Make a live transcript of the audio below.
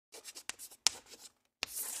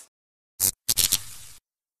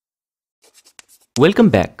Welcome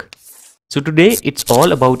back. So today it's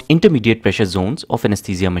all about intermediate pressure zones of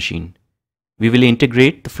anesthesia machine. We will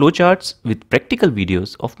integrate the flowcharts with practical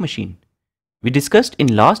videos of machine. We discussed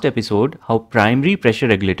in last episode how primary pressure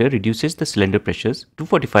regulator reduces the cylinder pressures to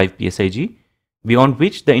 45 psig, beyond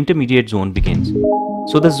which the intermediate zone begins.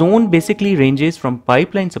 So the zone basically ranges from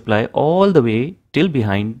pipeline supply all the way till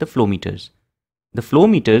behind the flow meters. The flow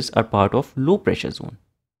meters are part of low pressure zone.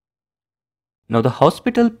 Now the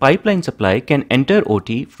hospital pipeline supply can enter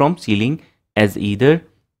OT from ceiling as either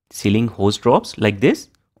ceiling hose drops like this,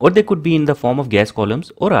 or they could be in the form of gas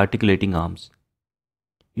columns or articulating arms.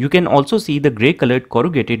 You can also see the grey colored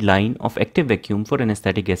corrugated line of active vacuum for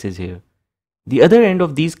anesthetic gases here. The other end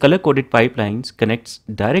of these color coded pipelines connects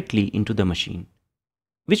directly into the machine.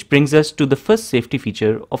 Which brings us to the first safety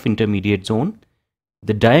feature of intermediate zone,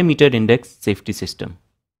 the diameter index safety system.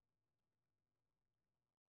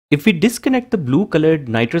 If we disconnect the blue colored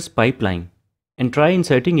nitrous pipeline and try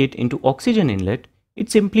inserting it into oxygen inlet,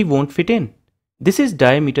 it simply won't fit in. This is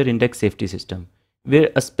diameter index safety system, where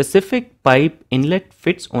a specific pipe inlet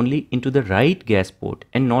fits only into the right gas port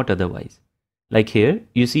and not otherwise. Like here,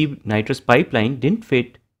 you see nitrous pipeline didn't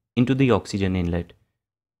fit into the oxygen inlet.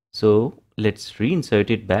 So let's reinsert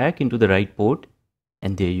it back into the right port,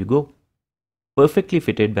 and there you go. Perfectly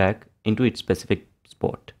fitted back into its specific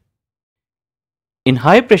spot. In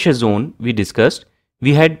high pressure zone we discussed,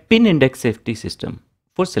 we had pin index safety system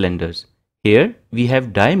for cylinders. Here we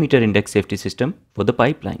have diameter index safety system for the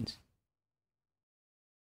pipelines.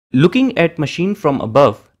 Looking at machine from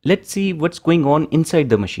above, let's see what's going on inside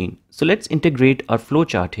the machine. So let's integrate our flow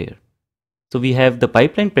chart here. So we have the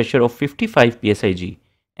pipeline pressure of 55 psig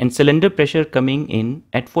and cylinder pressure coming in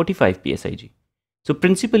at 45 psig. So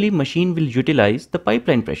principally machine will utilize the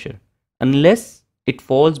pipeline pressure unless it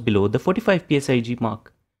falls below the 45 psig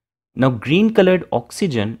mark. Now green colored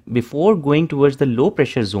oxygen before going towards the low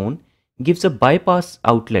pressure zone gives a bypass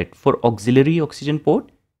outlet for auxiliary oxygen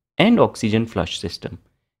port and oxygen flush system.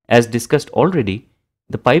 As discussed already,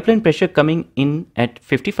 the pipeline pressure coming in at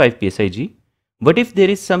 55 psig, but if there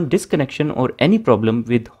is some disconnection or any problem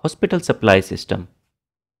with hospital supply system,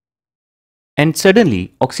 and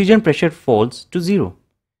suddenly oxygen pressure falls to 0.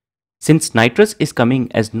 Since nitrous is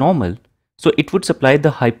coming as normal, so it would supply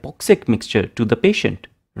the hypoxic mixture to the patient,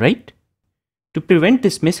 right? To prevent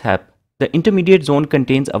this mishap, the intermediate zone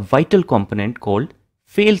contains a vital component called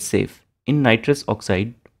fail-safe in nitrous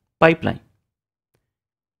oxide pipeline.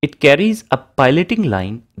 It carries a piloting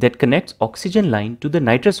line that connects oxygen line to the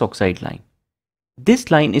nitrous oxide line. This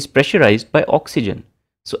line is pressurized by oxygen,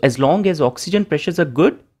 so as long as oxygen pressures are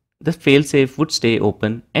good, the fail-safe would stay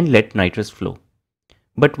open and let nitrous flow.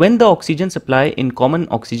 But when the oxygen supply in common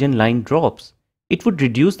oxygen line drops, it would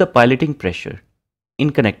reduce the piloting pressure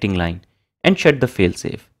in connecting line and shut the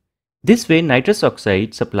fail-safe. This way nitrous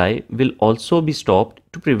oxide supply will also be stopped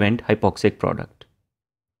to prevent hypoxic product.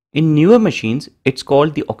 In newer machines, it's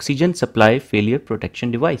called the oxygen supply failure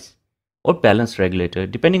protection device or balance regulator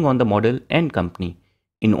depending on the model and company.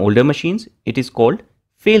 In older machines, it is called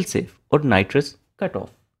fail-safe or nitrous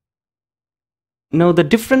cutoff. Now the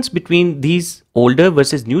difference between these older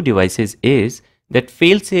versus new devices is that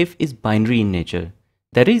fail-safe is binary in nature.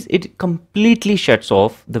 That is, it completely shuts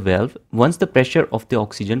off the valve once the pressure of the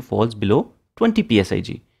oxygen falls below 20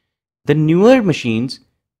 psig. The newer machines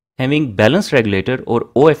having balance regulator or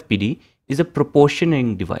OFPD is a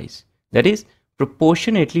proportioning device. That is,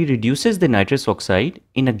 proportionately reduces the nitrous oxide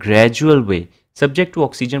in a gradual way subject to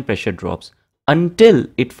oxygen pressure drops until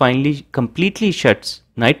it finally completely shuts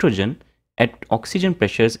nitrogen at oxygen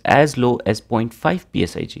pressures as low as 0.5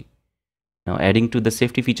 psig. Now adding to the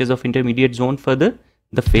safety features of intermediate zone further,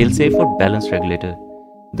 the fail-safe or balance regulator.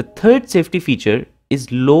 The third safety feature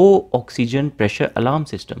is low oxygen pressure alarm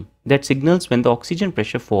system that signals when the oxygen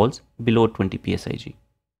pressure falls below 20 psig.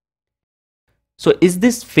 So is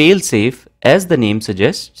this fail-safe as the name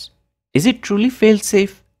suggests? Is it truly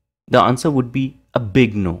fail-safe? The answer would be a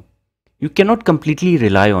big no. You cannot completely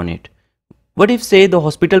rely on it. What if, say, the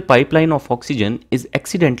hospital pipeline of oxygen is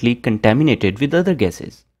accidentally contaminated with other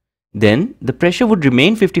gases? Then the pressure would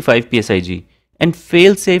remain 55 psig and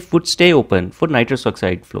fail-safe would stay open for nitrous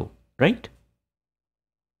oxide flow, right?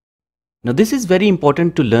 Now this is very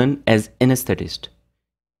important to learn as anesthetist.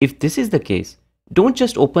 If this is the case, don't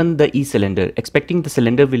just open the E-cylinder expecting the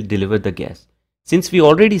cylinder will deliver the gas. Since we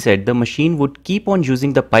already said the machine would keep on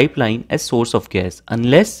using the pipeline as source of gas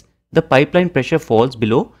unless the pipeline pressure falls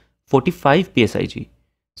below 45 psig.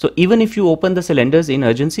 So even if you open the cylinders in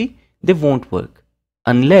urgency, they won't work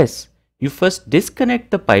unless you first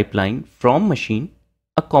disconnect the pipeline from machine,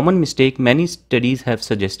 a common mistake many studies have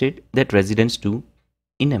suggested that residents do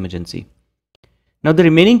in emergency. Now the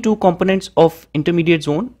remaining two components of intermediate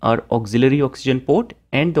zone are auxiliary oxygen port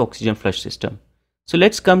and the oxygen flush system. So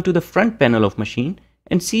let's come to the front panel of machine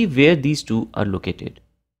and see where these two are located.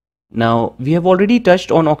 Now we have already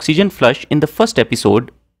touched on oxygen flush in the first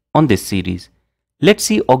episode on this series. Let's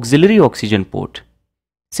see auxiliary oxygen port.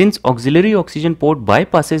 Since auxiliary oxygen port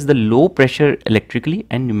bypasses the low pressure electrically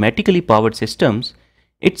and pneumatically powered systems,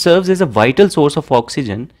 it serves as a vital source of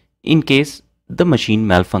oxygen in case the machine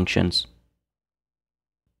malfunctions.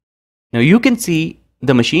 Now you can see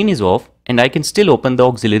the machine is off and I can still open the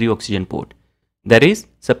auxiliary oxygen port, that is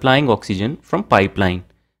supplying oxygen from pipeline.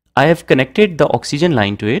 I have connected the oxygen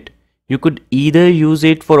line to it. You could either use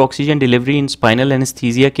it for oxygen delivery in spinal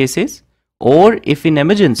anesthesia cases, or if in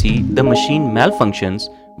emergency the machine malfunctions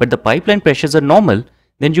but the pipeline pressures are normal,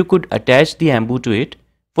 then you could attach the ambu to it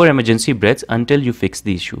for emergency breaths until you fix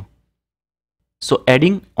the issue. So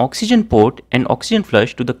adding oxygen port and oxygen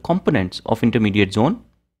flush to the components of intermediate zone.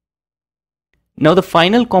 Now the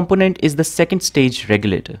final component is the second stage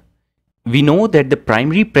regulator. We know that the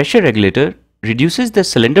primary pressure regulator reduces the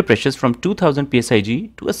cylinder pressures from 2000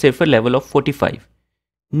 psig to a safer level of 45.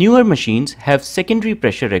 Newer machines have secondary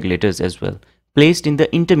pressure regulators as well, placed in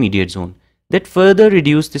the intermediate zone, that further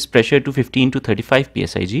reduce this pressure to 15 to 35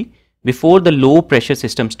 psig before the low pressure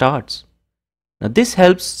system starts. Now this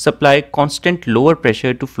helps supply constant lower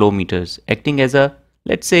pressure to flow meters, acting as a,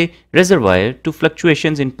 let's say, reservoir to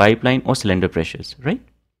fluctuations in pipeline or cylinder pressures, right?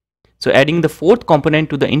 So adding the fourth component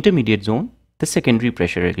to the intermediate zone, the secondary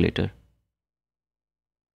pressure regulator.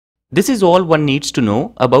 This is all one needs to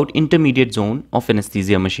know about intermediate zone of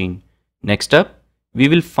anesthesia machine. Next up, we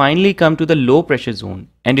will finally come to the low pressure zone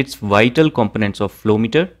and its vital components of flow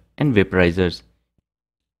meter and vaporizers.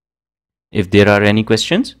 If there are any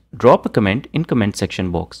questions, drop a comment in comment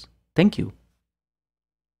section box. Thank you.